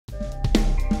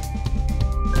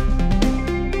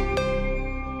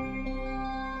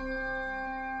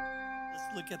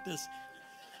look at this.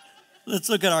 Let's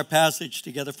look at our passage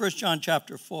together. 1 John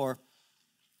chapter 4.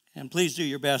 And please do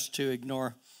your best to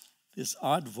ignore this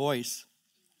odd voice.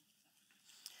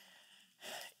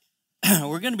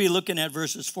 We're going to be looking at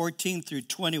verses 14 through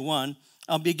 21.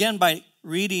 I'll begin by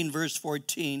reading verse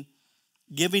 14,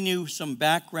 giving you some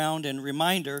background and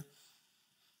reminder,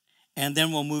 and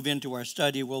then we'll move into our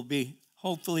study. We'll be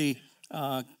hopefully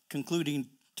concluding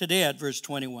today at verse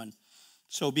 21.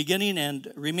 So beginning and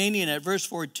remaining at verse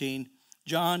 14,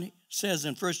 John says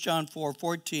in 1 John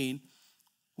 4:14,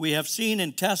 we have seen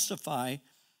and testify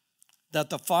that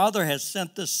the Father has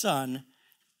sent the Son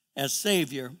as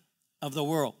Savior of the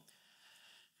world.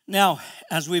 Now,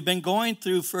 as we've been going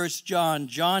through 1 John,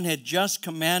 John had just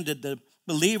commanded the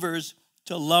believers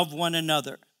to love one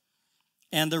another.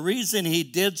 And the reason he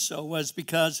did so was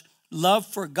because love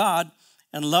for God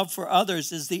and love for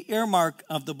others is the earmark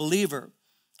of the believer.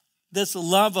 This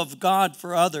love of God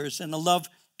for others and the love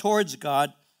towards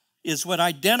God is what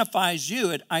identifies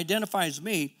you. It identifies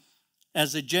me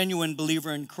as a genuine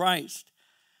believer in Christ.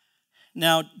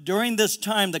 Now, during this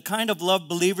time, the kind of love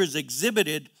believers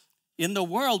exhibited in the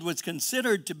world was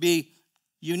considered to be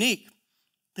unique.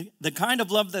 The kind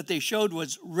of love that they showed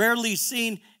was rarely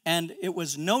seen, and it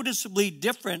was noticeably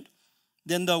different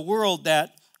than the world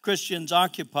that Christians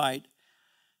occupied.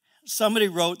 Somebody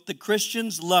wrote, the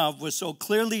Christians' love was so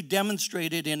clearly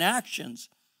demonstrated in actions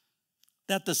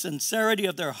that the sincerity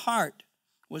of their heart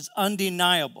was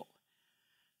undeniable.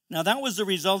 Now, that was the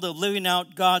result of living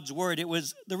out God's word. It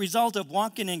was the result of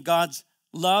walking in God's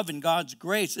love and God's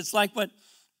grace. It's like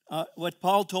what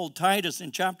Paul told Titus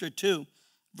in chapter 2,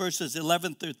 verses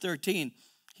 11 through 13.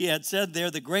 He had said there,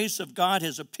 the grace of God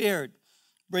has appeared,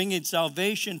 bringing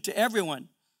salvation to everyone.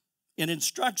 It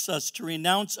instructs us to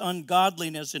renounce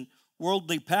ungodliness and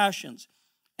worldly passions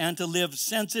and to live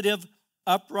sensitive,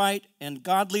 upright, and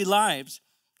godly lives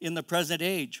in the present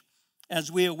age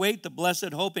as we await the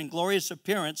blessed hope and glorious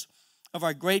appearance of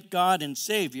our great God and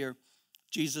Savior,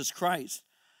 Jesus Christ.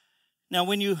 Now,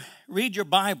 when you read your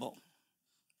Bible,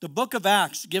 the book of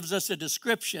Acts gives us a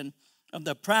description of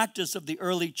the practice of the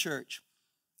early church.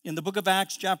 In the book of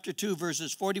Acts, chapter 2,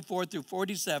 verses 44 through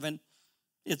 47,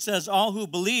 it says, all who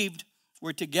believed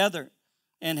were together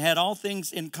and had all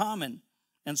things in common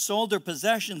and sold their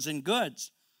possessions and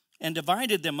goods and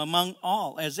divided them among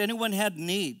all as anyone had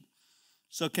need.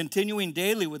 So continuing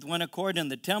daily with one accord in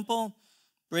the temple,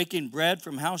 breaking bread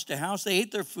from house to house, they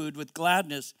ate their food with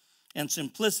gladness and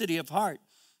simplicity of heart,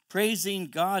 praising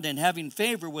God and having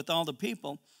favor with all the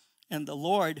people. And the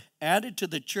Lord added to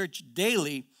the church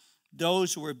daily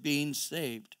those who were being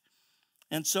saved.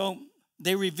 And so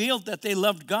they revealed that they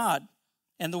loved God.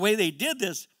 And the way they did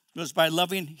this was by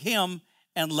loving Him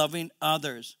and loving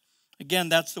others. Again,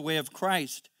 that's the way of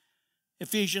Christ.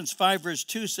 Ephesians 5 verse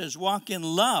 2 says, walk in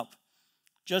love,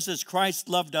 just as Christ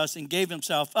loved us and gave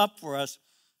Himself up for us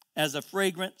as a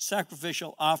fragrant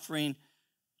sacrificial offering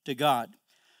to God.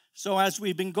 So as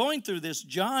we've been going through this,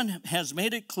 John has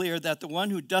made it clear that the one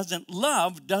who doesn't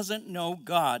love doesn't know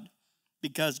God,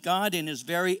 because God in His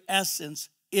very essence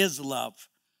is love.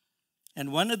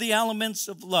 And one of the elements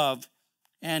of love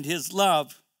and His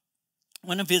love,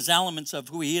 one of His elements of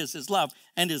who He is love.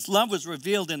 And His love was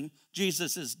revealed in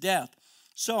Jesus' death.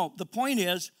 So the point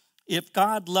is, if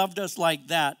God loved us like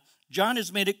that, John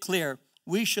has made it clear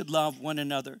we should love one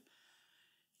another.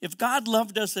 If God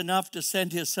loved us enough to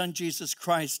send His Son Jesus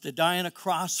Christ to die on a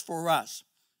cross for us,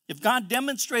 if God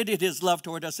demonstrated His love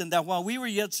toward us in that while we were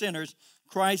yet sinners,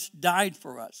 Christ died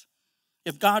for us.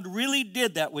 If God really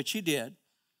did that, which He did,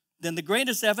 then the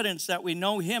greatest evidence that we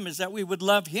know Him is that we would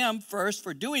love Him first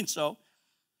for doing so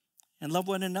and love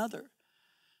one another.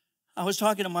 I was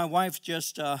talking to my wife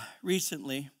just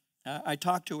recently. I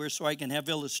talked to her so I can have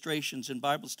illustrations in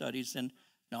Bible studies, and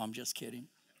no, I'm just kidding.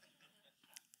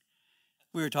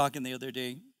 We were talking the other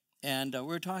day, and we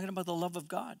were talking about the love of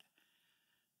God.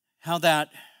 How that,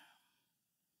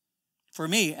 for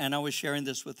me, and I was sharing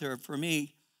this with her, for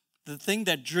me, the thing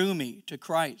that drew me to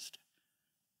Christ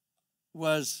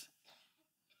was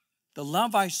the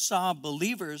love I saw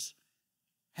believers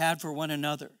had for one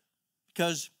another.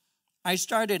 Because I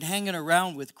started hanging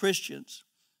around with Christians.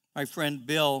 My friend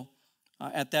Bill,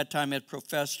 at that time, had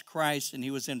professed Christ, and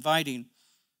he was inviting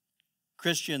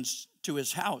Christians to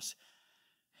his house.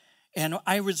 And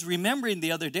I was remembering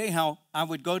the other day how I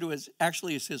would go to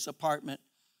his apartment.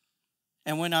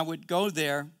 And when I would go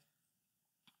there,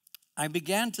 I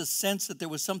began to sense that there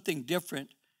was something different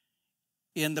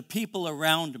in the people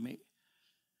around me.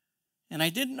 And I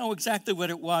didn't know exactly what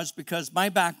it was because my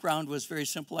background was very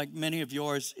simple, like many of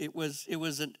yours. It was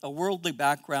a worldly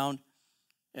background.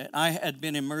 And I had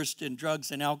been immersed in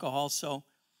drugs and alcohol, so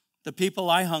The people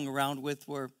I hung around with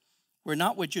were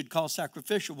not what you'd call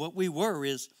sacrificial. What we were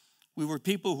is we were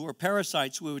people who were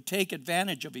parasites. We would take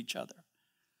advantage of each other.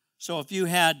 So if you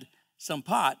had some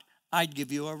pot, I'd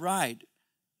give you a ride.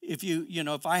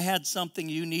 If I had something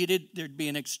you needed, there'd be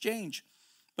an exchange.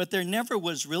 But there never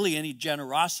was really any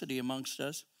generosity amongst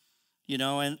us,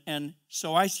 and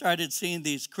so I started seeing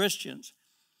these Christians.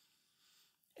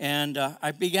 And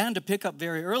I began to pick up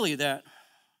very early that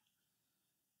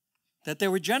they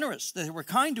were generous, that they were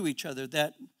kind to each other,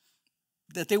 that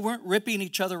they weren't ripping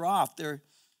each other off.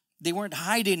 They weren't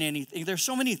hiding anything. There's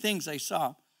so many things I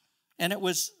saw. And it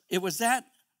was that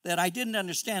I didn't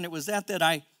understand. It was that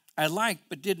I liked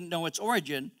but didn't know its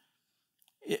origin.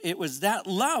 It was that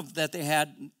love that they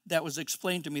had that was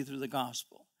explained to me through the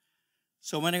gospel.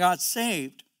 So when I got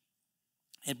saved,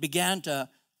 it began to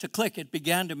click. It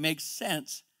began to make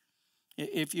sense.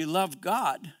 If you love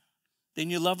God, then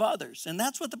you love others. And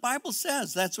that's what the Bible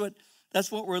says. That's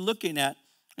what we're looking at.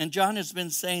 And John has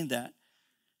been saying that.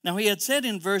 Now he had said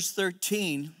in verse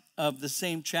 13 of the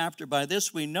same chapter, by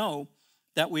this we know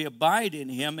that we abide in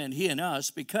him and he in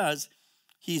us, because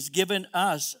he's given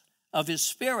us of his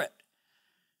Spirit.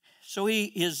 So he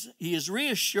is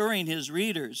reassuring his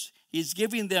readers. He's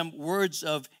giving them words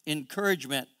of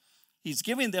encouragement. He's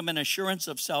giving them an assurance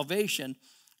of salvation.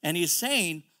 And he's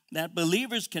saying that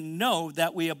believers can know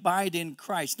that we abide in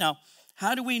Christ. Now,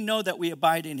 how do we know that we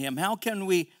abide in him? How can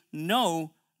we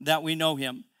know that we know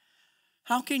him?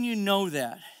 How can you know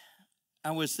that?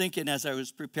 I was thinking as I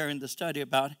was preparing the study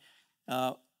about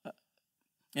an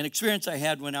experience I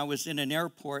had when I was in an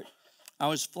airport. I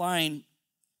was flying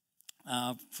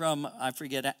from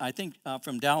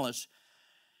Dallas.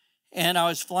 And I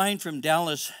was flying from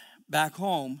Dallas back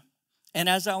home. And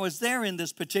as I was there in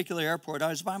this particular airport, I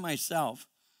was by myself.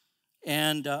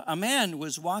 And a man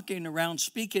was walking around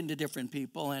speaking to different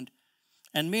people.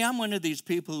 And me, I'm one of these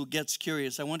people who gets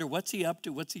curious. I wonder, what's he up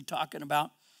to? What's he talking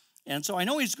about? And so I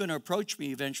know he's going to approach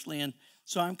me eventually. And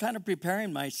so I'm kind of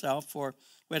preparing myself for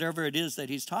whatever it is that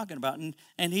he's talking about.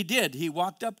 And he did. He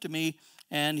walked up to me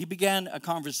and he began a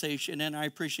conversation. And I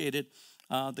appreciated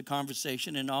the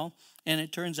conversation and all. And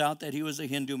it turns out that he was a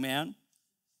Hindu man.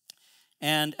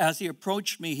 And as he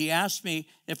approached me, he asked me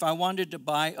if I wanted to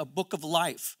buy a book of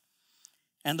life.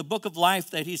 And the book of life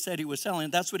that he said he was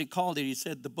selling, that's what he called it. He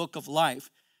said the book of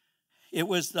life. It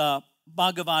was the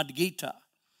Bhagavad Gita.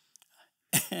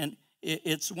 And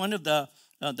it's one of the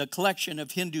collection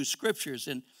of Hindu scriptures.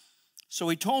 And so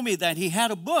he told me that he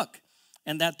had a book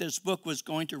and that this book was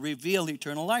going to reveal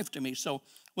eternal life to me. So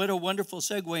what a wonderful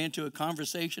segue into a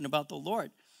conversation about the Lord.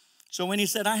 So when he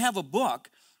said, I have a book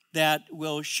that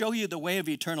will show you the way of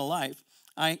eternal life,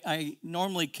 I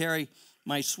normally carry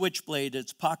my Switchblade,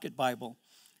 it's pocket Bible.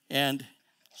 And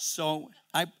so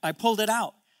I pulled it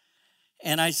out.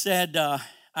 And I said, I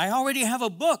already have a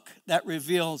book that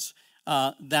reveals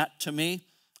that to me.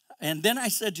 And then I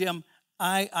said to him,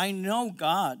 I know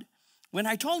God. When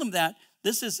I told him that,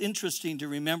 this is interesting to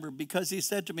remember because he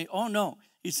said to me, oh no.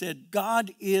 He said,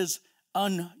 God is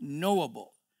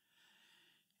unknowable.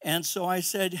 And so I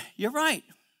said, you're right.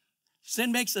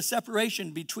 Sin makes a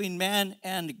separation between man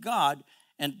and God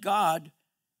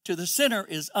to the sinner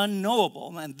is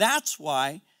unknowable. And that's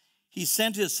why he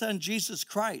sent his son, Jesus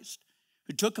Christ,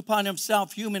 who took upon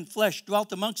himself human flesh,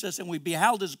 dwelt amongst us, and we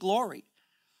beheld his glory.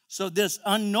 So this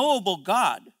unknowable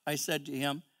God, I said to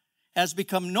him, has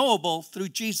become knowable through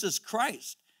Jesus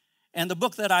Christ. And the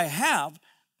book that I have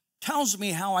tells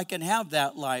me how I can have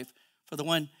that life for the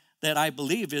one that I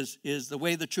believe is the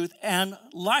way, the truth, and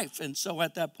life. And so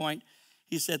at that point,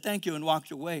 he said, thank you, and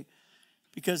walked away.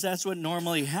 Because that's what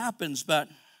normally happens. But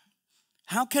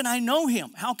how can I know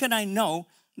him? How can I know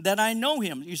that I know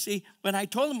him? You see, when I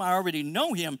told him I already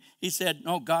know him, he said,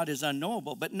 no, God is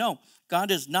unknowable. But no,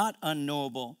 God is not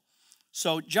unknowable.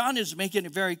 So John is making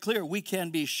it very clear we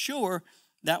can be sure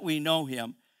that we know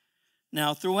him.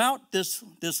 Now, throughout this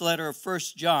letter of 1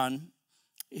 John,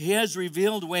 he has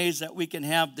revealed ways that we can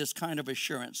have this kind of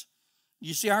assurance.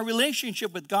 You see, our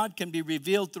relationship with God can be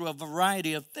revealed through a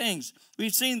variety of things.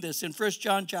 We've seen this in 1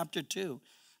 John chapter 2.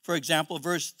 For example,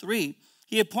 verse 3,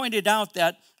 he had pointed out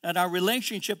that our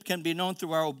relationship can be known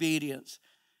through our obedience.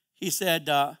 He said,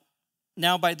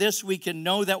 now by this we can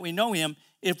know that we know him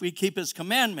if we keep his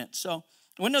commandments. So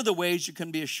one of the ways you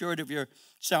can be assured of your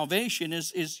salvation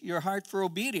is your heart for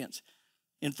obedience.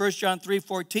 In 1 John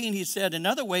 3:14, he said,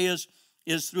 another way is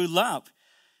through love.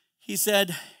 He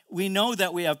said, we know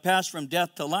that we have passed from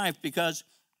death to life because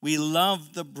we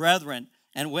love the brethren.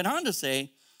 And went on to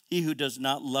say, he who does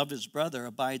not love his brother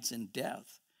abides in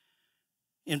death.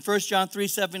 In 1 John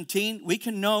 3:17, we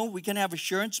can have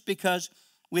assurance because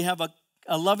we have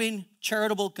a loving,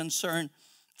 charitable concern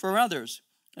for others.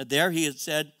 There he had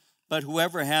said, but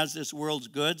whoever has this world's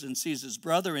goods and sees his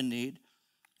brother in need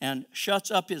and shuts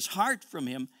up his heart from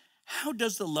him, how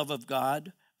does the love of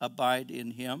God abide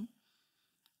in him?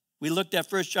 We looked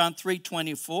at 1 John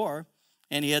 3:24,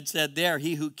 and he had said there,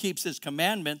 he who keeps his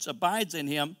commandments abides in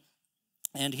him,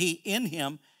 and he in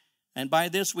him. And by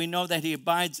this we know that he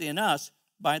abides in us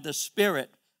by the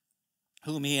Spirit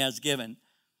whom he has given.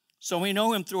 So we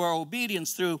know him through our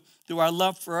obedience, through our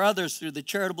love for others, through the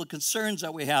charitable concerns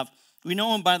that we have. We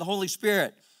know him by the Holy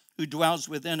Spirit who dwells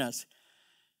within us.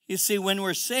 You see, when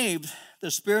we're saved, the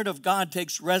Spirit of God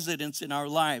takes residence in our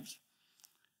lives.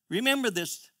 Remember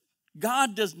this,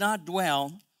 God does not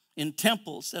dwell in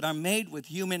temples that are made with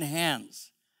human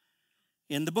hands.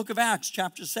 In the book of Acts,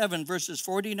 chapter 7, verses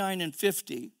 49 and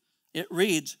 50, it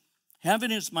reads,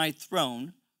 heaven is my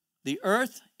throne, the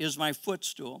earth is my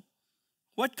footstool.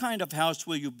 What kind of house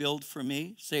will you build for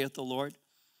me, saith the Lord?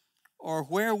 Or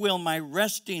where will my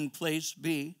resting place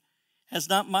be? Has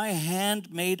not my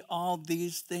hand made all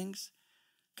these things?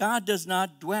 God does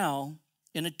not dwell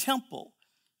in a temple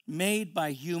made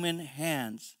by human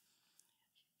hands.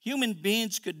 Human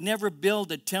beings could never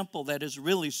build a temple that is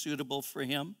really suitable for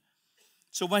him.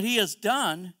 So what he has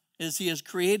done is he has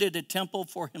created a temple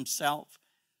for himself.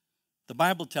 The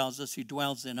Bible tells us he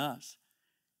dwells in us.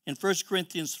 In 1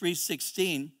 Corinthians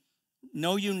 3:16,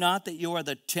 know you not that you are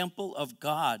the temple of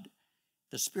God?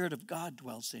 The Spirit of God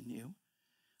dwells in you.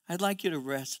 I'd like you to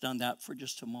rest on that for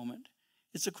just a moment.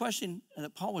 It's a question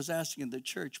that Paul was asking in the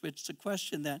church, but it's a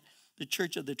question that the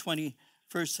church of the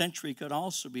 21st century could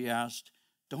also be asked.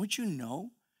 Don't you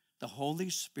know the Holy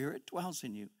Spirit dwells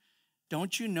in you?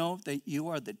 Don't you know that you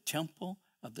are the temple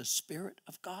of the Spirit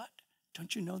of God?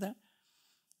 Don't you know that?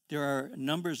 There are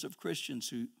numbers of Christians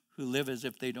who live as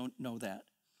if they don't know that.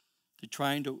 They're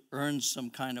trying to earn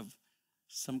some kind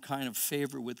of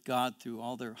favor with God through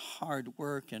all their hard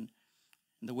work and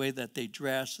the way that they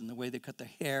dress and the way they cut their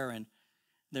hair. And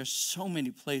there's so many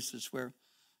places where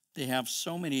they have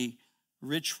so many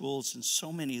rituals and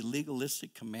so many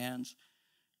legalistic commands.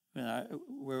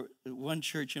 Where one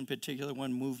church in particular,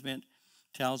 one movement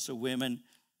tells the women,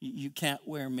 you can't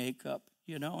wear makeup,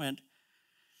 and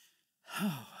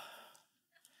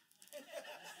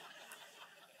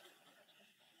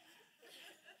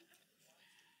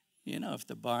if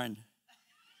the barn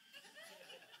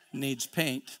needs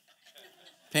paint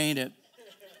it.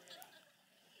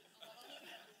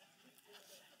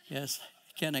 Yes,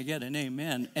 can I get an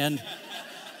amen?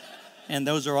 And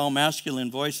those are all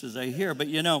masculine voices I hear. But,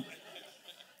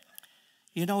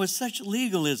 it's such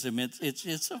legalism.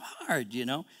 It's so hard,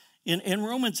 In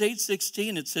Romans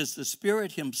 8:16, it says, the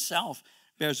Spirit himself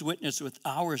bears witness with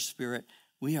our spirit.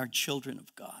 We are children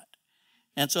of God.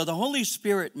 And so the Holy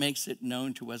Spirit makes it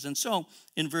known to us. And so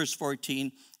in verse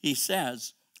 14, he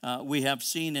says, we have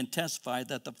seen and testified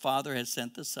that the Father has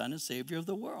sent the Son as Savior of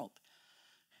the world.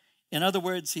 In other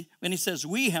words, when he says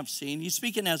we have seen, he's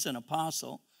speaking as an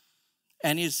apostle.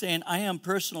 And he's saying, I am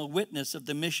personal witness of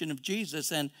the mission of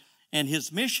Jesus. And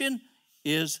his mission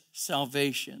is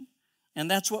salvation.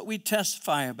 And that's what we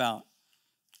testify about.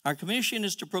 Our commission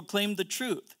is to proclaim the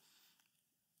truth.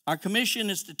 Our commission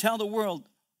is to tell the world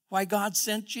why God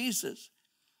sent Jesus.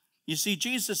 You see,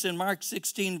 Jesus in Mark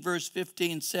 16, verse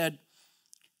 15 said,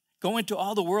 go into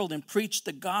all the world and preach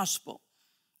the gospel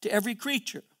to every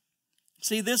creature.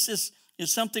 See, this is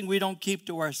something we don't keep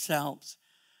to ourselves.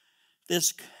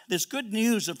 This good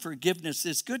news of forgiveness,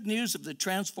 this good news of the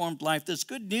transformed life, this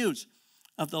good news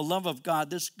of the love of God,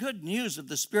 this good news of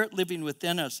the Spirit living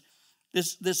within us,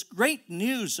 this great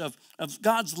news of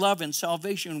God's love and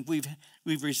salvation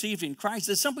we've received in Christ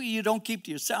is something you don't keep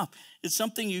to yourself. It's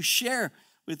something you share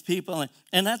with people.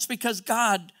 And that's because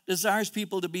God desires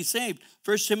people to be saved.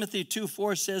 1 Timothy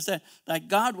 2:4 says that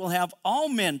God will have all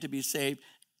men to be saved,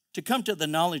 to come to the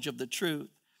knowledge of the truth.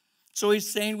 So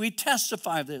he's saying we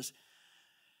testify this.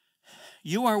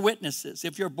 You are witnesses.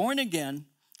 If you're born again,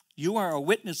 you are a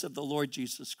witness of the Lord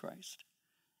Jesus Christ.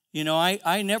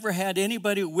 I never had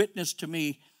anybody witness to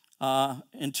me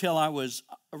until I was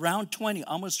around 20,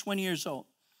 almost 20 years old.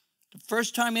 The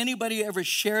first time anybody ever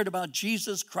shared about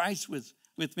Jesus Christ with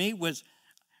me was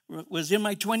in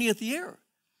my 20th year.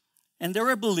 And there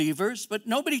were believers, but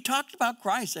nobody talked about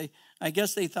Christ. I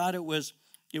guess they thought it was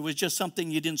just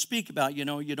something you didn't speak about. You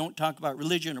don't talk about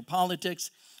religion or politics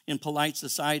in polite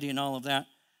society and all of that.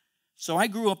 So I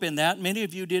grew up in that. Many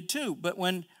of you did too. But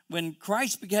when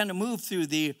Christ began to move through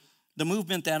the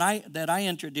movement that I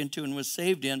entered into and was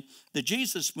saved in, the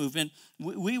Jesus movement,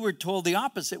 we were told the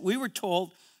opposite. We were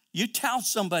told, you tell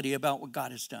somebody about what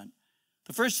God has done.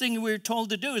 The first thing we were told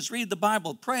to do is read the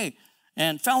Bible, pray,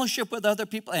 and fellowship with other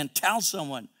people and tell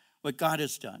someone what God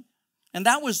has done. And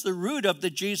that was the root of the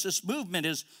Jesus movement,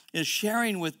 is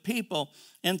sharing with people.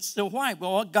 And so why?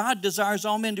 Well, God desires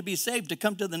all men to be saved, to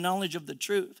come to the knowledge of the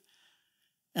truth.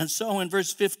 And so in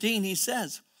verse 15, he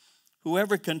says,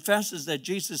 whoever confesses that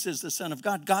Jesus is the Son of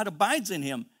God, God abides in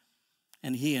him,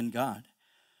 and he in God.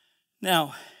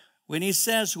 Now, when he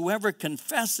says whoever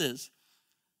confesses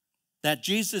that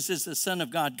Jesus is the Son of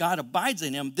God, God abides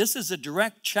in him, this is a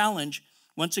direct challenge,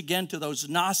 once again, to those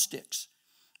Gnostics,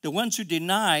 the ones who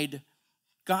denied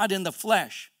God in the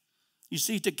flesh. You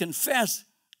see, to confess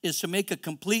is to make a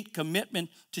complete commitment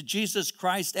to Jesus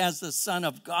Christ as the Son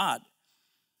of God.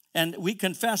 And we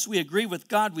confess, we agree with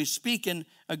God, we speak in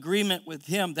agreement with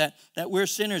him that we're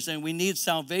sinners and we need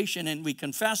salvation, and we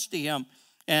confess to him,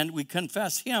 and we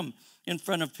confess him in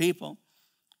front of people.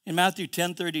 In Matthew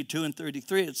 10:32 and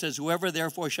 33, it says, whoever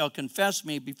therefore shall confess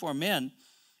me before men,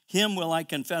 him will I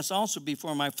confess also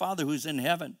before my Father who's in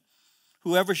heaven.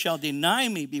 Whoever shall deny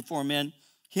me before men,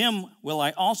 him will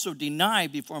I also deny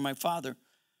before my Father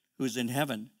who's in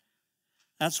heaven.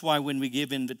 That's why when we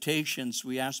give invitations,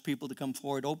 we ask people to come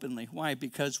forward openly. Why?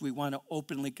 Because we want to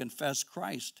openly confess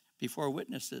Christ before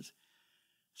witnesses.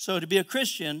 So to be a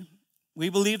Christian, we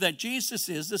believe that Jesus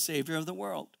is the Savior of the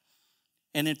world.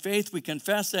 And in faith, we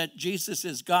confess that Jesus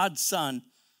is God's Son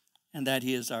and that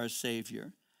he is our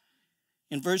Savior.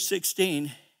 In verse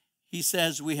 16, he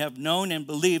says, we have known and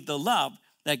believed the love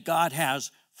that God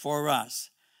has for us.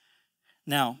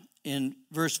 Now, in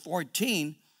verse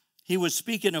 14, he was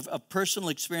speaking of a personal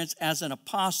experience as an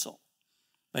apostle.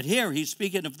 But here he's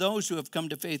speaking of those who have come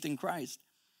to faith in Christ.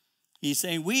 He's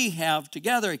saying we have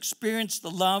together experienced the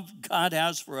love God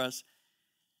has for us,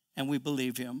 and we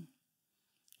believe him.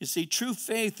 You see, true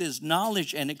faith is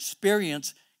knowledge and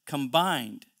experience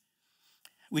combined.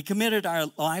 We committed our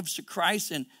lives to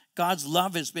Christ, and God's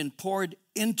love has been poured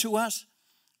into us.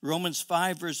 Romans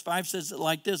 5 verse 5 says it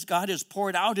like this: God has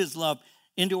poured out his love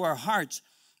into our hearts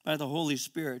by the Holy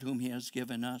Spirit whom he has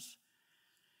given us.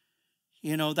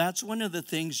 You know, that's one of the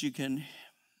things you can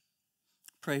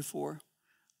pray for.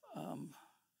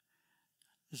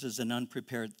 This is an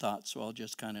unprepared thought, so I'll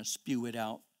just kind of spew it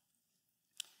out.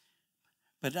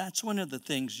 But that's one of the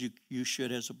things you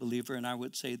should, as a believer, and I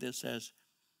would say this as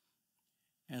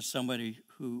somebody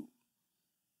who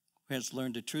has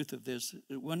learned the truth of this.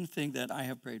 One thing that I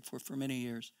have prayed for many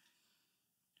years,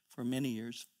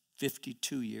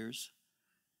 52 years,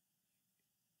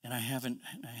 and I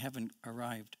haven't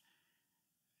arrived,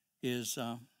 is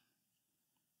to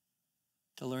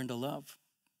learn to love.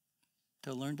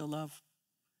 To learn to love.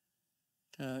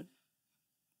 To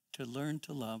learn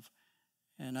to love.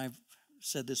 And I've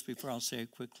said this before, I'll say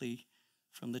it quickly.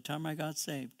 From the time I got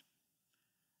saved,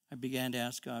 I began to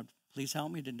ask God, please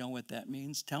help me to know what that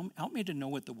means. Help me to know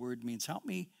what the word means. Help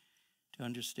me to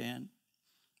understand.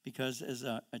 Because as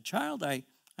a child, I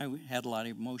had a lot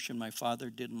of emotion. My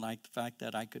father didn't like the fact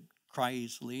that I could cry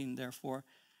easily, and therefore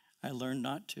I learned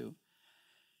not to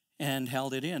and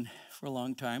held it in for a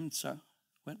long time. So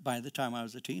by the time I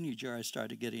was a teenager, I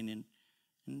started getting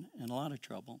in a lot of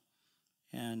trouble,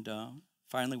 and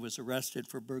finally was arrested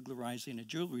for burglarizing a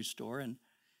jewelry store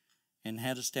and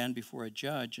had to stand before a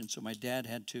judge. And so my dad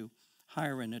had to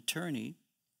hire an attorney,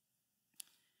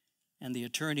 and the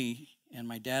attorney and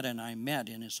my dad and I met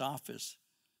in his office.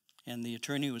 And the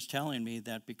attorney was telling me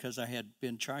that because I had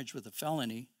been charged with a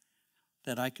felony,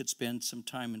 that I could spend some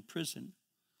time in prison.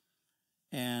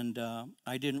 And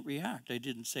I didn't react. I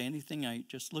didn't say anything. I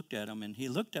just looked at him. And he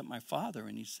looked at my father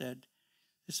and he said,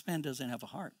 this man doesn't have a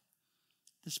heart.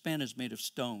 This man is made of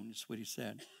stone, is what he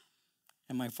said.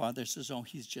 And my father says, oh,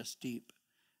 he's just deep.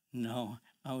 No,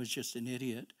 I was just an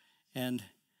idiot. And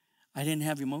I didn't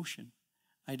have emotion.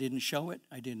 I didn't show it.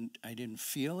 I didn't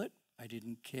feel it. I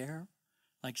didn't care.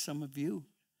 Like some of you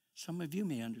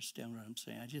may understand what I'm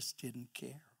saying. I just didn't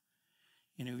care.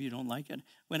 You know, if you don't like it.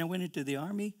 When I went into the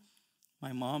Army,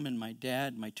 my mom and my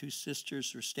dad, my two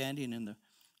sisters were standing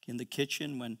in the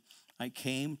kitchen when I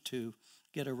came to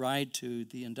get a ride to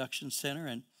the induction center,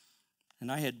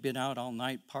 and I had been out all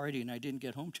night partying. I didn't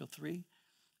get home till 3.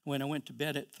 When I went to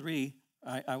bed at 3,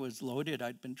 I was loaded.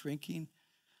 I'd been drinking.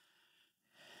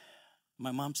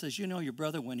 My mom says, you know, your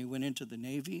brother, when he went into the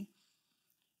Navy,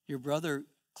 your brother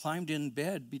climbed in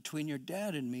bed between your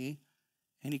dad and me,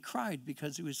 and he cried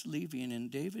because he was leaving.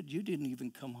 And David, you didn't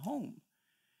even come home.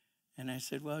 And I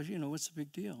said, well, you know, what's the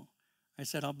big deal? I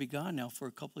said, I'll be gone now for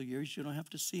a couple of years. You don't have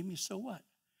to see me, so what?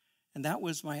 And that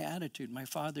was my attitude. My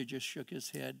father just shook his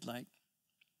head like,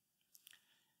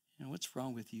 you know, what's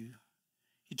wrong with you?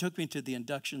 He took me to the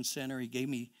induction center. He gave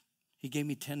me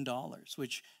 $10,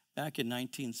 which back in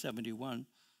 1971,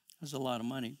 was a lot of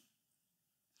money.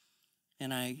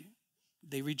 And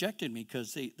they rejected me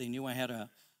because they knew I had a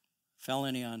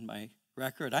felony on my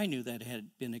record. I knew that it had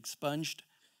been expunged.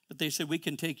 But they said, we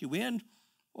can take you in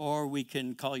or we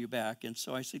can call you back. And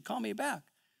so I said, call me back.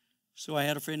 So I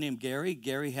had a friend named Gary.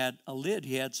 Gary had a lid.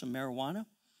 He had some marijuana.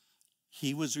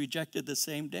 He was rejected the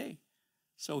same day.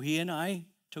 So he and I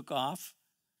took off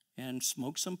and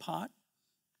smoked some pot.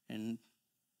 And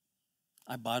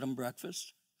I bought him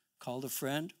breakfast, called a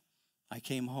friend. I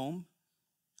came home.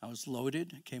 I was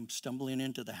loaded. I came stumbling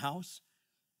into the house.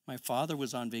 My father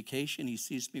was on vacation. He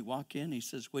sees me walk in. He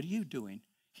says, what are you doing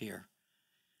here?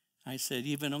 I said,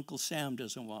 even Uncle Sam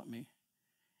doesn't want me.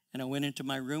 And I went into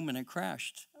my room and I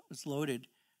crashed. I was loaded,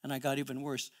 and I got even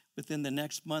worse. Within the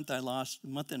next month, a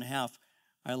month and a half,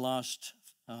 I lost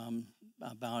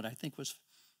about, I think it was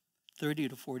 30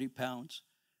 to 40 pounds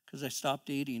because I stopped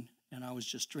eating, and I was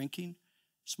just drinking,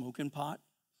 smoking pot,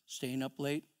 staying up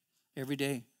late every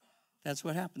day. That's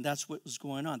what happened. That's what was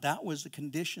going on. That was the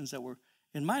conditions that were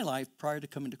in my life prior to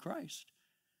coming to Christ.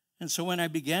 And so when I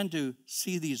began to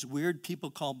see these weird people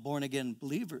called born-again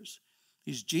believers,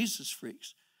 these Jesus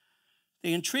freaks,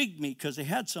 they intrigued me because they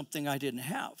had something I didn't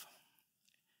have.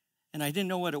 And I didn't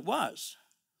know what it was.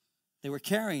 They were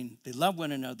caring. They loved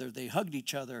one another. They hugged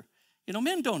each other. You know,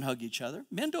 men don't hug each other.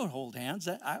 Men don't hold hands.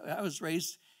 I was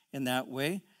raised in that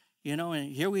way. You know,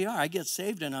 and here we are. I get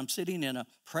saved, and I'm sitting in a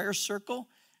prayer circle.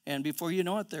 And before you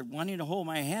know it, they're wanting to hold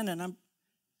my hand, and I'm,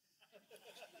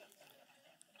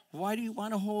 why do you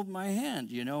want to hold my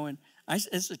hand? You know, and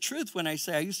it's the truth when I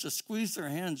say I used to squeeze their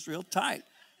hands real tight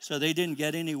so they didn't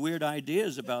get any weird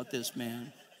ideas about this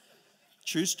man.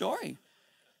 True story.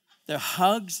 Their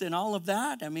hugs and all of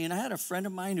that. I mean, I had a friend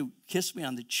of mine who kissed me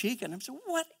on the cheek, and I'm saying,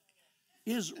 what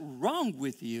is wrong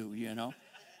with you, you know?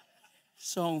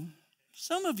 So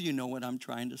some of you know what I'm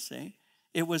trying to say.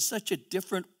 It was such a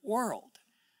different world.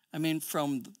 I mean,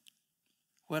 from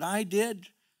what I did,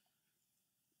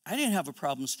 I didn't have a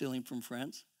problem stealing from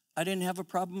friends. I didn't have a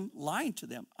problem lying to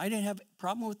them. I didn't have a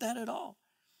problem with that at all.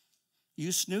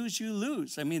 You snooze, you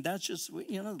lose. I mean, that's just,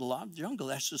 you know, the law of the jungle.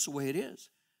 That's just the way it is.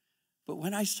 But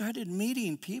when I started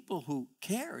meeting people who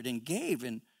cared and gave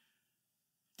and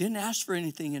didn't ask for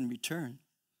anything in return,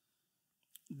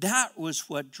 that was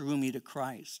what drew me to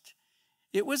Christ.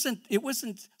 It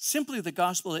wasn't simply the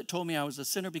gospel that told me I was a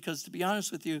sinner, because to be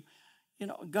honest with you, you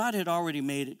know, God had already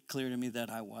made it clear to me that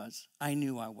I was. I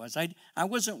knew I was. I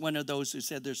wasn't one of those who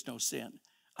said there's no sin.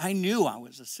 I knew I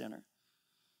was a sinner.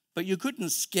 But you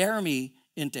couldn't scare me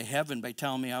into heaven by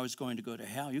telling me I was going to go to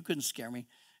hell. You couldn't scare me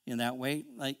in that way.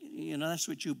 Like, you know, that's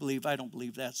what you believe. I don't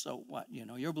believe that, so what? You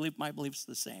know, your belief, my belief's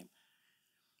the same.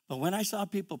 But when I saw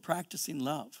people practicing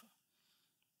love,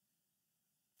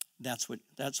 that's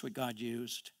what God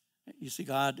used. You see,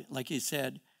 God, like he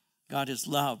said, God is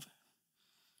love.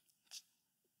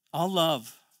 All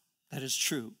love that is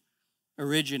true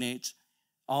originates,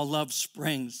 all love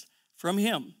springs from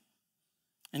him.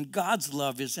 And God's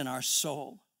love is in our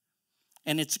soul.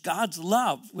 And it's God's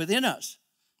love within us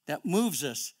that moves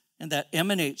us and that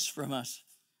emanates from us.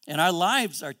 And our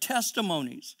lives are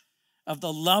testimonies of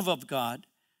the love of God.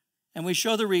 And we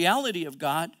show the reality of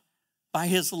God by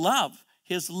his love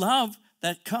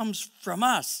that comes from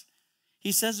us.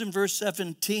 He says in verse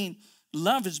 17,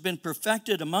 love has been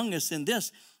perfected among us in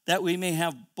this, that we may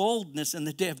have boldness in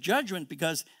the day of judgment,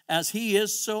 because as he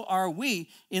is, so are we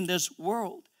in this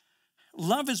world.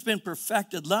 Love has been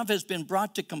perfected. Love has been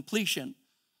brought to completion.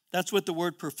 That's what the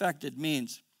word perfected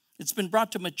means. It's been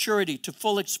brought to maturity, to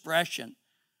full expression.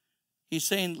 He's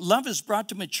saying love is brought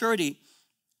to maturity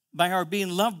by our being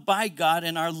loved by God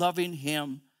and our loving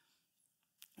him.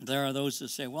 There are those that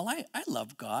say, well, I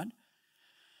love God.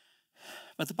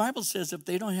 But the Bible says if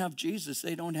they don't have Jesus,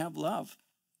 they don't have love.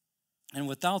 And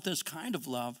without this kind of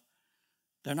love,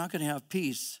 they're not going to have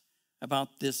peace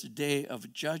about this day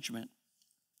of judgment.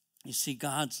 You see,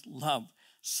 God's love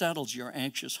settles your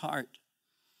anxious heart.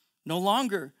 No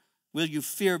longer will you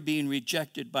fear being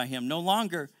rejected by him. No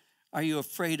longer are you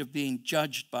afraid of being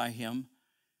judged by him,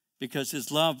 because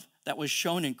his love that was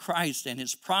shown in Christ and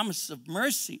his promise of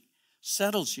mercy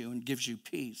settles you and gives you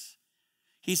peace.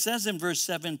 He says in verse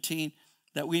 17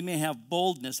 that we may have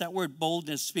boldness. That word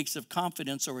boldness speaks of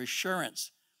confidence or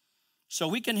assurance. So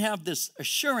we can have this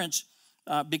assurance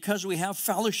because we have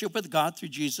fellowship with God through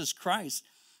Jesus Christ.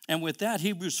 And with that,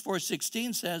 Hebrews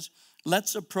 4:16 says,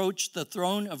 let's approach the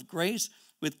throne of grace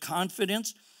with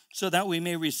confidence so that we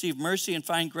may receive mercy and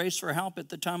find grace for help at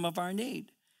the time of our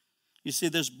need. You see,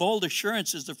 this bold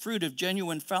assurance is the fruit of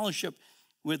genuine fellowship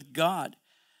with God.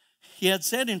 He had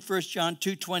said in 1 John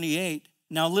 2:28,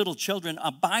 now little children,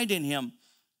 abide in him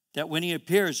that when he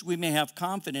appears, we may have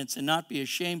confidence and not be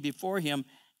ashamed before him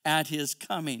at his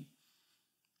coming.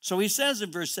 So he says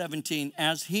in verse 17,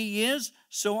 as he is,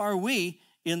 so are we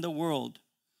in the world.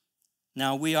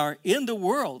 Now we are in the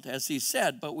world, as he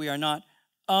said, but we are not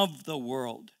of the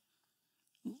world.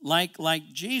 Like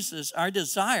Jesus, our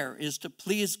desire is to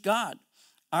please God.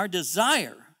 Our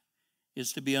desire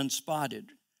is to be unspotted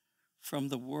from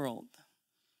the world.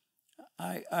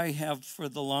 I have, for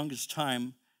the longest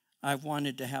time, I've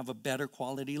wanted to have a better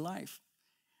quality life.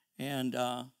 And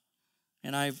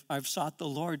I've sought the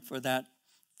Lord for that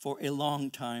for a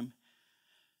long time.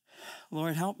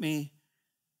 Lord, help me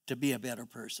to be a better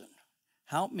person.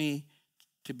 Help me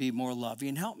to be more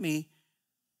loving. Help me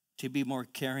to be more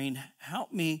caring.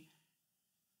 Help me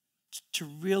to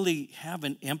really have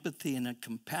an empathy and a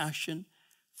compassion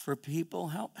for people.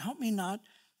 Help me not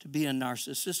to be a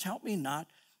narcissist. Help me not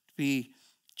to be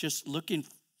just looking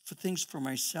for things for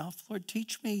myself. Lord,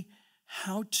 teach me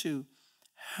how to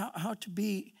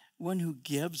be one who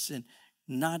gives and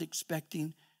not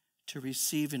expecting to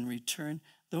receive in return.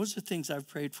 Those are things I've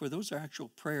prayed for. Those are actual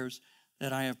prayers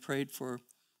that I have prayed for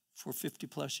 50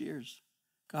 plus years.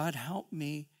 God, help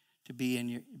me to be in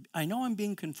your, I know I'm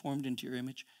being conformed into your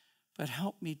image, but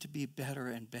help me to be better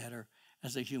and better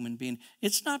as a human being.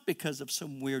 It's not because of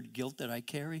some weird guilt that I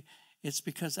carry. It's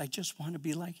because I just want to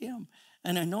be like him.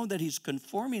 And I know that he's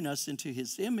conforming us into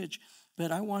his image,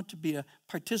 but I want to be a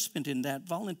participant in that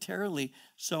voluntarily.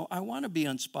 So I want to be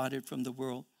unspotted from the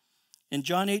world. In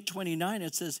John 8:29,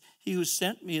 it says, he who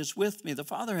sent me is with me. The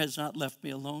Father has not left me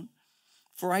alone,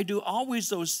 for I do always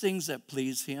those things that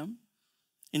please him.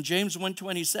 In James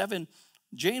 1:27,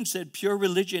 James said, pure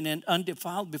religion and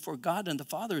undefiled before God and the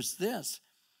Father is this,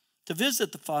 to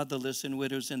visit the fatherless and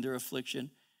widows in their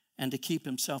affliction, and to keep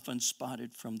himself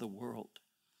unspotted from the world.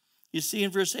 You see,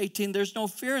 in verse 18, there's no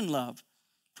fear in love.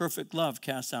 Perfect love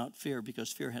casts out fear,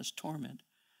 because fear has torment.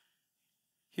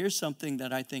 Here's something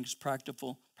that I think is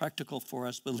practical for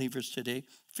us believers today.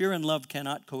 Fear and love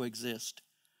cannot coexist.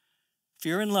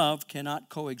 Fear and love cannot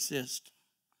coexist.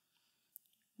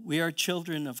 We are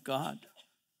children of God.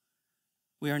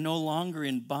 We are no longer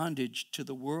in bondage to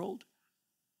the world,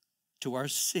 to our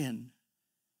sin,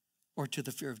 or to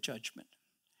the fear of judgment.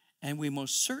 And we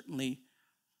most certainly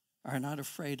are not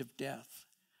afraid of death.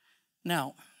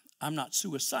 Now, I'm not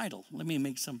suicidal. Let me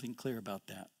make something clear about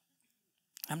that.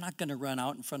 I'm not going to run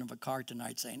out in front of a car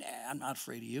tonight saying, I'm not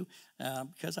afraid of you,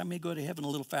 because I may go to heaven a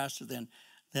little faster than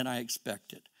I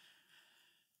expected.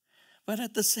 But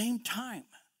at the same time,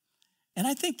 and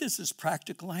I think this is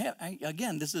practical.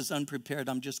 Again, this is unprepared.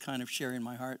 I'm just kind of sharing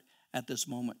my heart at this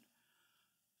moment.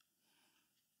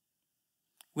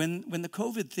 When the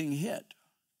COVID thing hit,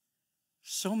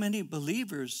 so many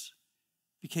believers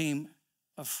became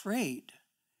afraid,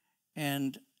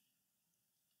 and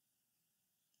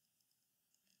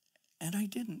I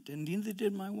didn't, and neither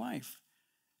did my wife.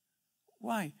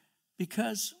 Why?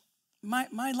 Because my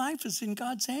life is in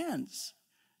God's hands.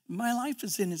 My life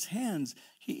is in his hands.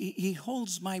 He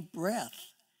holds my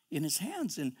breath in his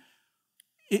hands. And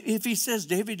if he says,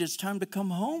 David, it's time to come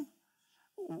home,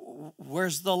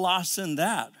 where's the loss in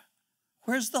that?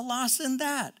 Where's the loss in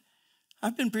that?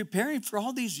 I've been preparing for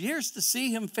all these years to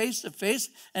see him face to face,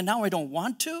 and now I don't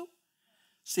want to.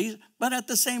 See, but at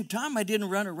the same time, I didn't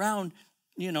run around,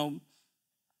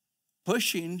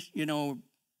 pushing,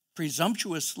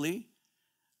 presumptuously.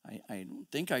 I don't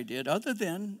think I did, other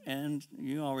than, and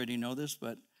you already know this,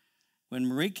 but when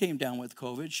Marie came down with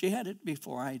COVID, she had it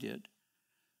before I did.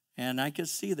 And I could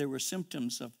see there were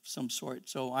symptoms of some sort.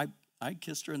 So I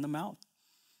kissed her in the mouth.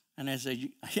 And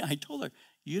I told her,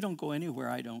 you don't go anywhere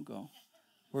I don't go.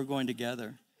 We're going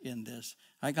together in this.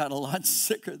 I got a lot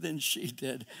sicker than she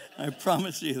did. I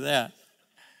promise you that.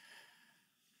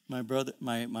 My brother,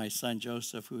 my son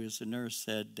Joseph, who is a nurse,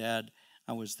 said, Dad,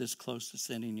 I was this close to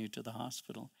sending you to the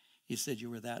hospital. He said, you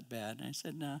were that bad. And I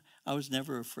said, no, I was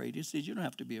never afraid. He said, you don't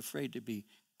have to be afraid to be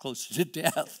closer to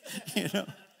death,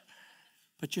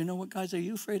 But you know what, guys, are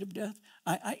you afraid of death?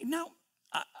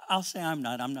 I'll say I'm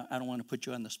not. I don't want to put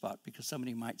you on the spot, because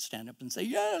somebody might stand up and say,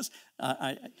 yes.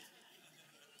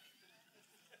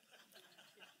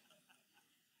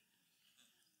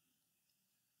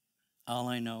 All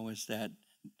I know is that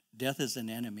death is an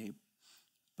enemy,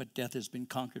 but death has been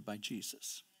conquered by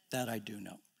Jesus. That I do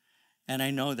know. And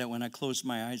I know that when I close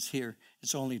my eyes here,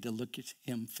 it's only to look at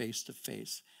him face to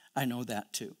face. I know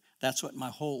that too. That's what my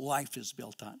whole life is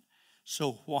built on.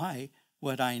 So why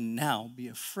would I now be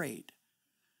afraid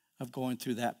of going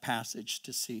through that passage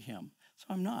to see him? So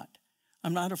I'm not.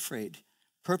 I'm not afraid.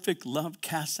 Perfect love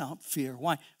casts out fear.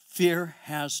 Why? Fear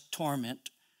has torment.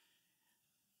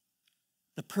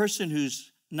 The person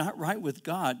who's not right with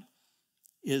God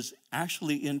is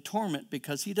actually in torment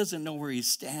because he doesn't know where he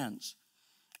stands.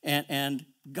 And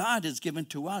God has given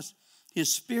to us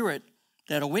his Spirit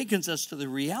that awakens us to the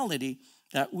reality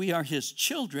that we are his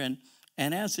children.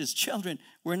 And as his children,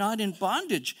 we're not in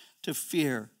bondage to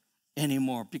fear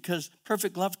anymore because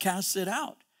perfect love casts it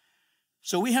out.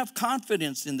 So we have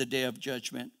confidence in the day of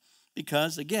judgment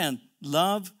because, again,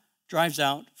 love drives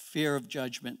out fear of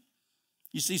judgment.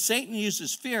 You see, Satan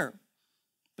uses fear,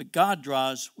 but God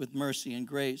draws with mercy and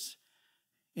grace.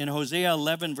 In Hosea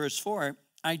 11, verse 4,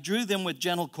 I drew them with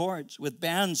gentle cords, with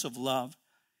bands of love,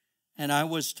 and I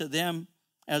was to them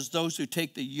as those who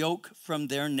take the yoke from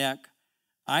their neck.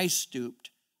 I stooped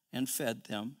and fed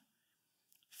them.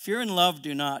 Fear and love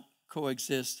do not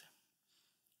coexist.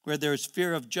 Where there is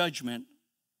fear of judgment,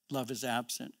 love is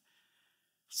absent.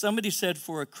 Somebody said,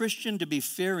 for a Christian to be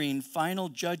fearing final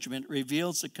judgment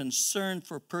reveals a concern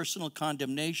for personal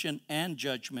condemnation and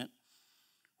judgment,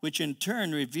 which in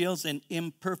turn reveals an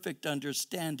imperfect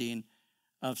understanding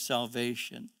of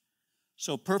salvation.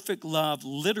 So perfect love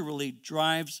literally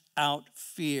drives out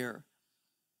fear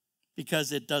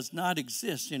because it does not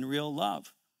exist in real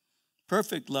love.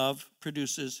 Perfect love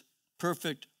produces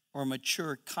perfect or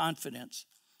mature confidence.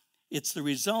 It's the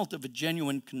result of a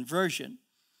genuine conversion.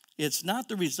 It's not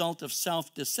the result of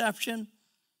self-deception.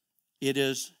 It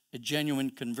is a genuine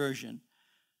conversion.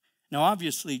 Now,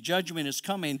 obviously, judgment is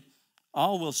coming.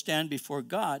 All will stand before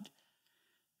God.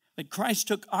 But Christ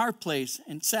took our place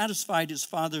and satisfied his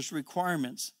Father's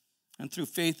requirements. And through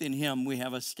faith in him, we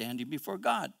have a standing before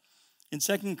God. In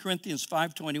 2 Corinthians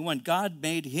 5:21, God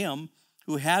made him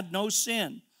who had no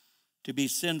sin to be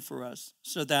sin for us,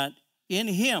 so that in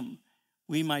him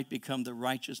we might become the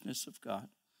righteousness of God.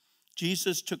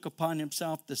 Jesus took upon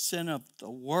himself the sin of the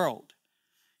world.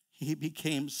 He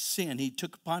became sin. He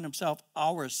took upon himself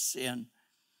our sin.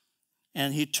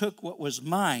 And he took what was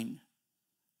mine,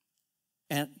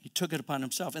 and he took it upon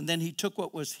himself. And then he took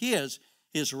what was his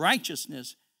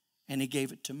righteousness, and he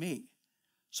gave it to me.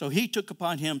 So he took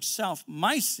upon himself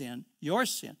my sin, your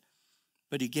sin,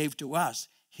 but he gave to us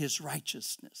his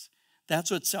righteousness.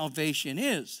 That's what salvation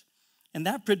is. And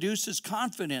that produces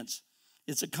confidence.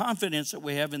 It's a confidence that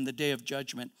we have in the day of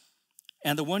judgment.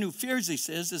 And the one who fears, he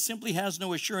says, is simply has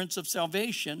no assurance of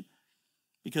salvation,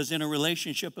 because in a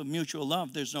relationship of mutual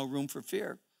love, there's no room for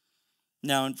fear.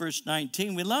 Now in verse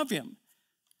 19, we love him.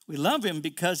 We love him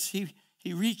because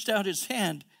he reached out his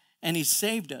hand and he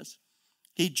saved us.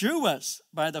 He drew us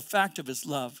by the fact of his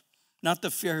love, not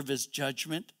the fear of his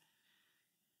judgment.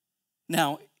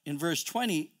 Now, in verse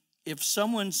 20, if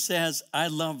someone says, I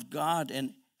love God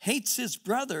and hates his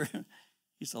brother,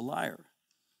 he's a liar.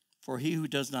 For he who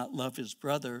does not love his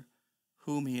brother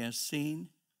whom he has seen,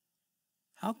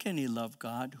 how can he love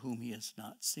God whom he has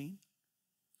not seen?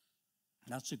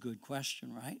 That's a good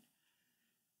question, right?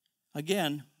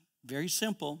 Again, very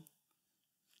simple.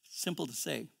 Simple to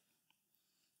say.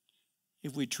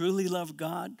 If we truly love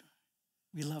God,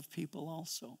 we love people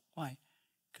also. Why?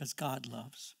 Because God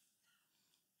loves.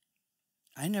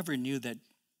 I never knew that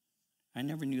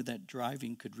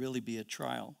driving could really be a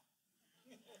trial.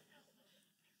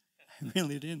 I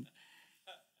really didn't.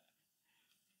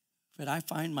 But I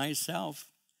find myself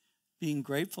being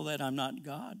grateful that I'm not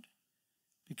God.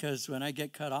 Because when I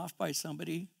get cut off by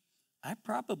somebody, I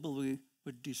probably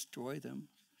would destroy them.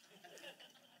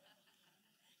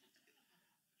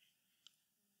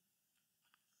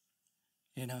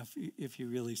 You know, if you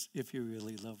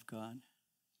really love God,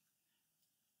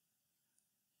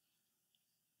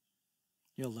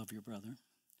 you'll love your brother.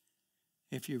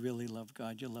 If you really love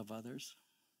God, you'll love others.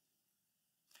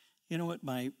 You know what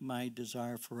my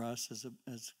desire for us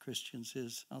as Christians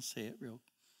is? I'll say it real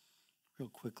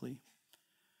quickly.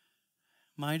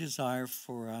 My desire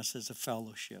for us as a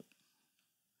fellowship.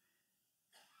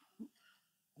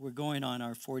 We're going on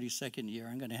our 42nd year.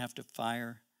 I'm going to have to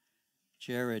fire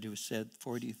Jared, who said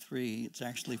 43. It's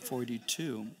actually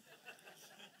 42.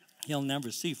 He'll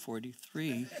never see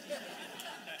 43.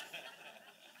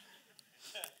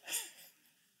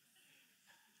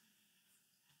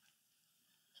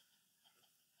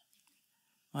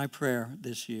 My prayer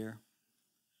this year,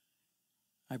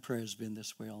 my prayer has been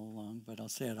this way all along, but I'll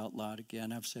say it out loud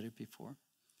again. I've said it before.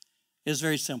 It's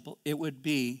very simple. It would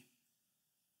be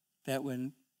that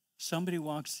when somebody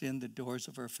walks in the doors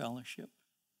of our fellowship,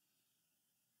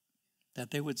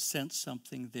 that they would sense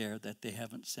something there that they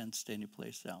haven't sensed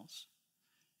anyplace else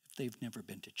if they've never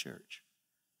been to church.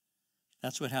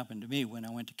 That's what happened to me when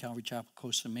I went to Calvary Chapel,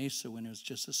 Costa Mesa, when it was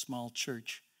just a small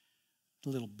church, a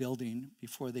little building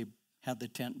before they had the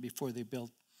tent, before they built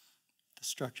the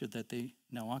structure that they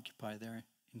now occupy there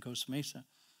in Costa Mesa.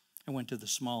 I went to the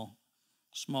small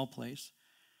place.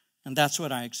 And that's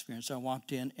what I experienced. I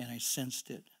walked in and I sensed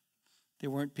it. There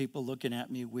weren't people looking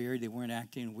at me weird. They weren't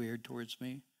acting weird towards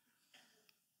me.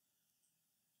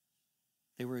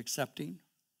 They were accepting.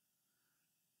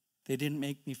 They didn't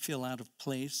make me feel out of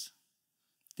place.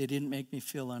 They didn't make me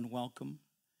feel unwelcome.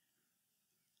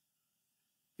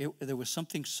 There was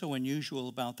something so unusual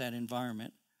about that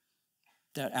environment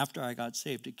that after I got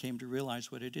saved, it came to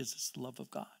realize what it is. It's the love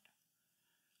of God.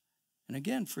 And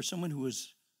again, for someone who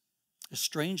was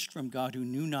estranged from God, who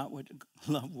knew not what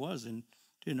love was and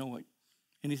didn't know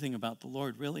anything about the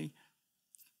Lord, really,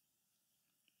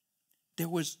 there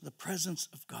was the presence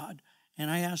of God.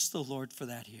 And I asked the Lord for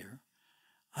that here.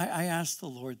 I asked the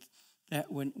Lord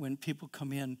that when people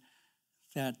come in,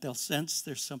 that they'll sense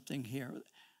there's something here.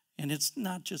 And it's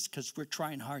not just because we're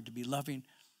trying hard to be loving,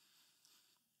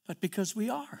 but because we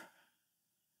are.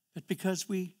 But because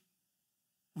we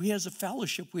as a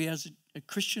fellowship, we as a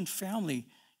Christian family,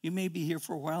 you may be here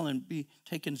for a while and be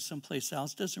taken someplace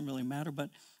else. It doesn't really matter. But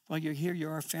while you're here,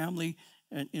 you're our family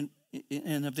in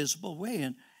a visible way.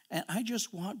 And I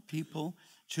just want people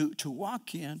to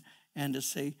walk in and to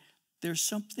say, there's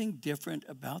something different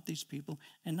about these people.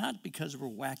 And not because we're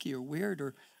wacky or weird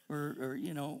or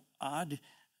odd.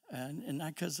 And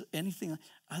not because anything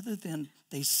other than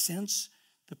they sense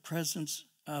the presence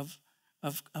of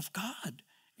God.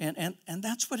 And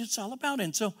that's what it's all about.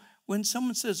 And so when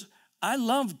someone says, I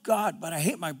love God, but I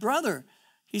hate my brother,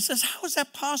 he says, how is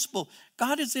that possible?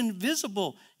 God is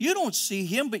invisible. You don't see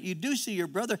him, but you do see your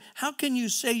brother. How can you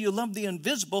say you love the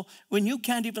invisible when you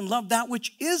can't even love that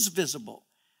which is visible?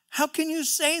 How can you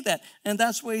say that? And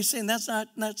that's what he's saying. That's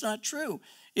not true.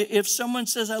 If someone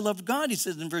says, I love God, he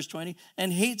says in verse 20,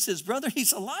 and hates his brother,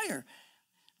 he's a liar.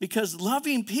 Because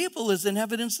loving people is an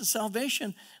evidence of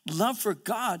salvation. Love for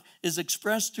God is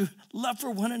expressed through love for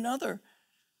one another.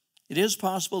 It is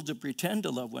possible to pretend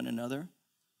to love one another.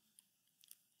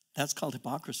 That's called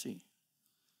hypocrisy.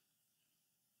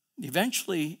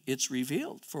 Eventually, it's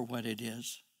revealed for what it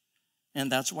is.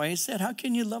 And that's why he said, how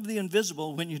can you love the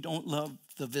invisible when you don't love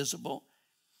the visible?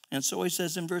 And so he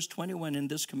says in verse 21, in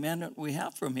this commandment we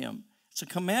have from him. It's a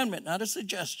commandment, not a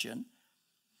suggestion,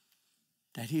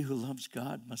 that he who loves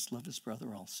God must love his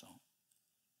brother also.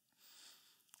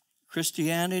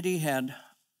 Christianity had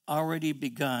already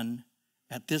begun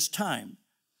at this time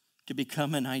to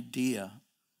become an idea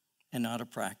and not a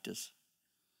practice.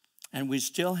 And we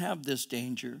still have this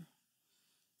danger.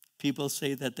 People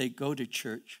say that they go to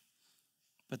church,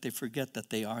 but they forget that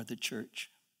they are the church.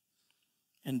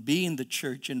 And being the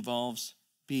church involves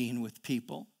being with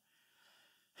people.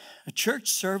 A church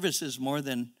service is more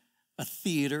than a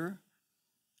theater.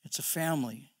 It's a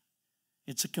family.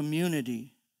 It's a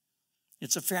community.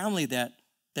 It's a family that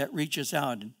reaches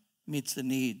out and meets the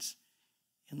needs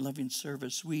in loving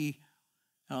service.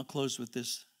 I'll close with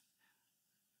this.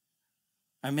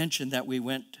 I mentioned that we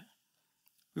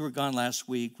were gone last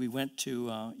week. We went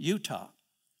to Utah.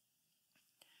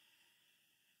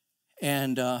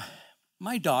 And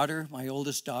my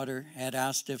oldest daughter, had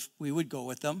asked if we would go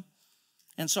with them.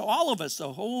 And so all of us,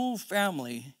 the whole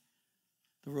family,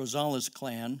 the Rosales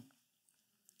clan,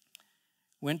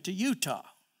 went to Utah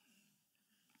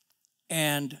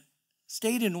and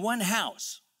stayed in one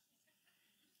house.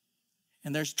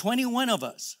 And there's 21 of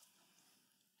us.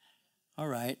 All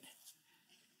right.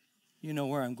 You know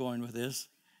where I'm going with this.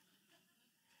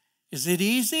 Is it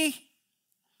easy?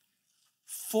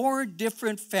 4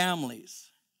 different families.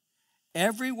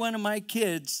 Every one of my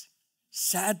kids,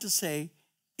 sad to say,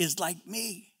 is like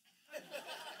me.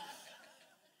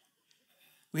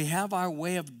 We have our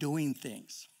way of doing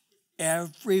things.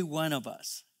 Every one of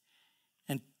us.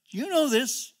 And you know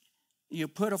this, you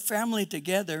put a family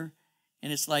together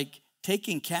and it's like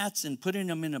taking cats and putting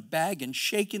them in a bag and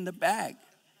shaking the bag.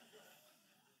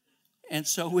 And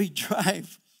so we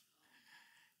drive.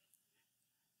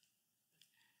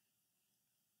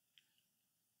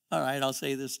 All right, I'll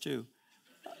say this too.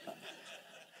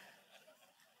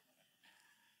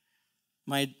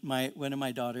 One of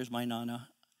my daughters, my Nana,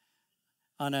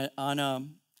 Anna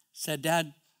said,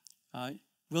 Dad,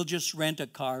 we'll just rent a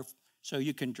car so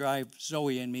you can drive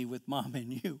Zoe and me with Mom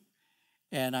and you.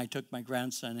 And I took my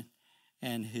grandson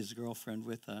and his girlfriend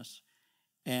with us.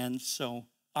 And so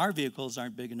our vehicles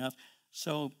aren't big enough.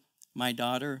 So my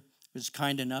daughter was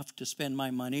kind enough to spend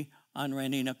my money on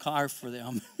renting a car for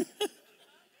them.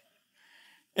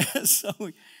 And so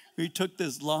we took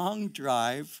this long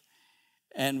drive,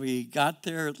 and we got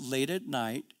there late at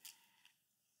night.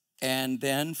 And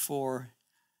then for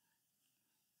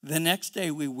the next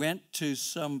day, we went to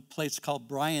some place called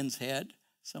Brian's Head.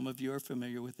 Some of you are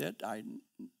familiar with it.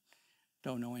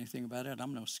 Don't know anything about it.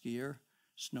 I'm no skier,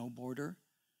 snowboarder.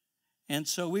 And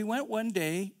so we went one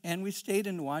day, and we stayed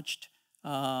and watched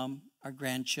our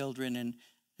grandchildren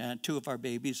and two of our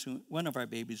babies, one of our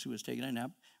babies who was taking a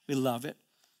nap. We love it.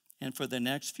 And for the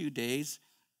next few days,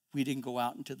 we didn't go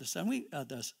out into the sun.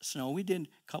 The snow. We did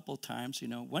a couple times,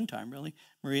 one time really.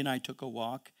 Marie and I took a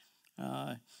walk.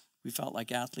 We felt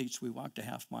like athletes. We walked a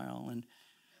half mile and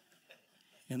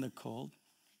in the cold.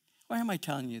 Why am I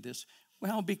telling you this?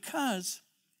 Well, because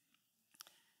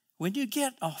when you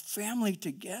get a family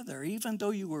together, even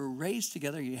though you were raised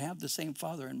together, you have the same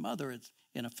father and mother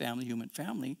in a family, human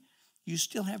family, you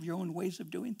still have your own ways of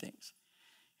doing things.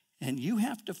 And you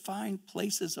have to find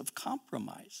places of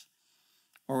compromise,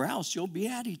 or else you'll be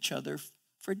at each other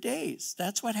for days.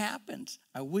 That's what happens.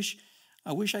 I wish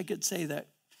I could say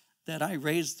that I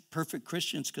raised perfect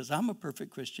Christians, because I'm a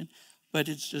perfect Christian, but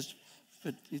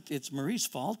it's Marie's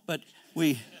fault. But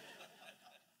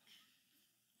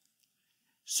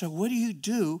so what do you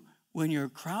do when you're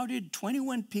crowded,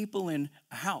 21 people in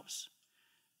a house?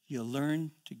 You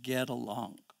learn to get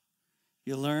along.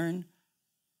 You learn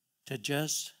to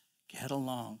just get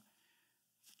along.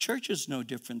 Church is no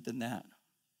different than that.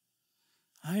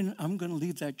 I'm going to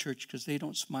leave that church because they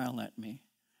don't smile at me.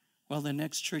 Well, the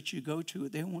next church you go to,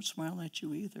 they won't smile at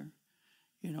you either.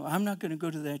 I'm not going to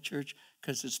go to that church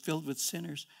because it's filled with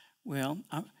sinners. Well,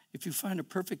 if you find a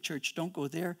perfect church, don't go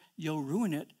there. You'll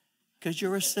ruin it because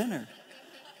you're a sinner.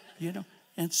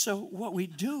 And so what we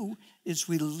do is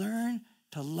we learn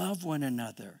to love one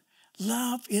another.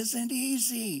 Love isn't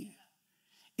easy.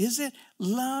 Is it?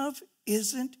 Love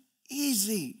isn't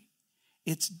easy.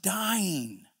 It's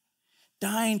dying.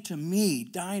 Dying to me,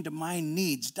 dying to my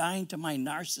needs, dying to my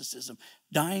narcissism,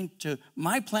 dying to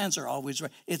my plans are always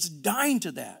right. It's dying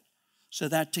to that so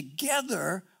that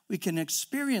together we can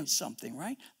experience something,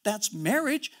 right? That's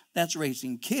marriage, that's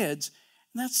raising kids,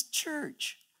 and that's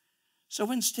church. So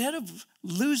instead of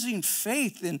losing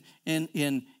faith in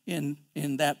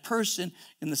that person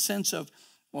in the sense of,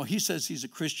 well, he says he's a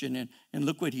Christian and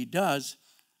look what he does,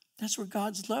 that's where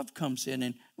God's love comes in,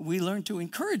 and we learn to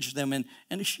encourage them and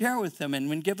to share with them, and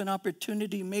when given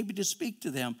opportunity, maybe to speak to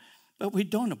them. But we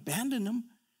don't abandon them.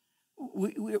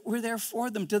 We're there for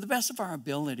them to the best of our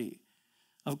ability.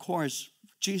 Of course,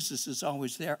 Jesus is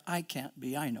always there. I can't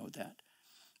be, I know that.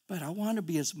 But I want to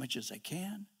be as much as I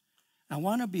can. I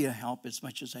want to be a help as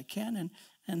much as I can,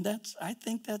 and I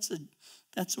think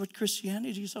that's what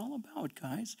Christianity is all about,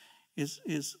 guys,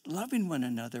 is loving one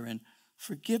another and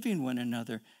forgiving one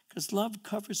another, because love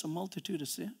covers a multitude of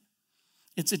sin.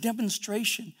 It's a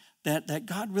demonstration that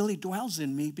God really dwells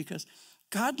in me, because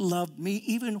God loved me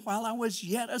even while I was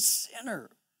yet a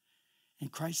sinner,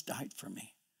 and Christ died for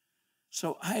me.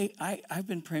 So I've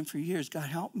been praying for years, God,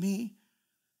 help me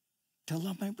to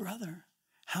love my brother.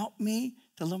 Help me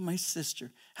to love my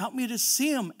sister. Help me to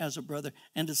see him as a brother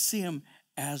and to see him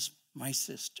as my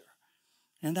sister.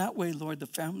 And that way, Lord, the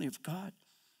family of God,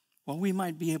 well, we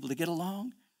might be able to get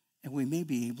along, and we may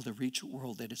be able to reach a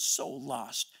world that is so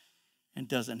lost and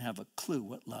doesn't have a clue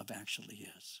what love actually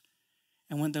is.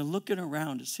 And when they're looking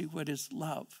around to see what is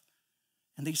love,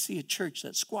 and they see a church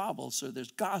that squabbles, or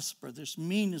there's gossip, or there's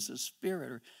meanness of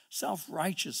spirit, or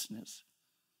self-righteousness,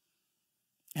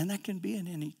 and that can be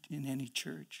in any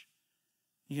church.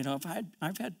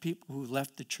 I've had people who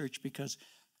left the church because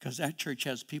that church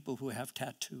has people who have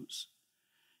tattoos.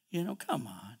 Come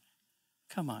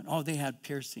on. Oh, they had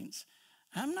piercings.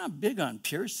 I'm not big on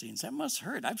piercings. That must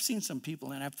hurt. I've seen some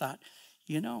people and I've thought,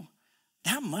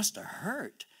 that must have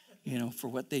hurt, for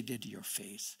what they did to your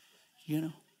face.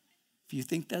 If you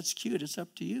think that's cute, it's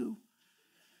up to you.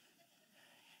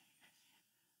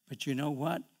 But you know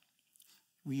what?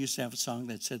 We used to have a song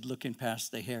that said, looking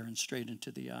past the hair and straight into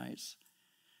the eyes.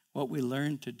 What we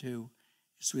learned to do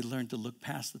is we learned to look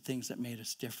past the things that made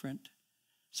us different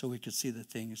so we could see the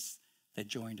things that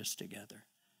joined us together.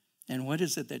 And what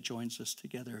is it that joins us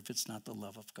together if it's not the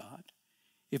love of God?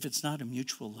 If it's not a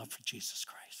mutual love for Jesus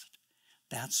Christ?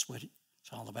 That's what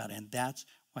it's all about. And that's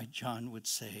why John would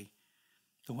say,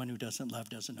 the one who doesn't love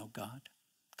doesn't know God.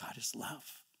 God is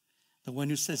love. The one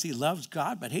who says he loves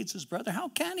God but hates his brother, how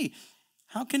can he?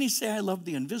 How can he say, I love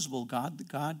the invisible God, the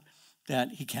God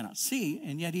that he cannot see,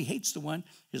 and yet he hates the one,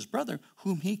 his brother,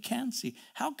 whom he can see?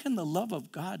 How can the love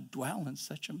of God dwell in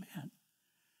such a man?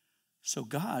 So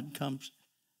God comes,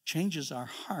 changes our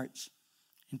hearts,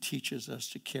 and teaches us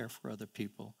to care for other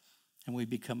people, and we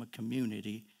become a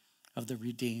community of the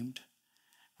redeemed.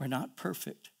 We're not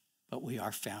perfect, but we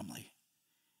are family,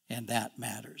 and that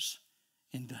matters.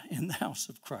 In the house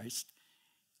of Christ,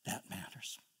 that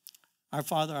matters. Our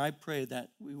Father, I pray that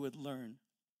we would learn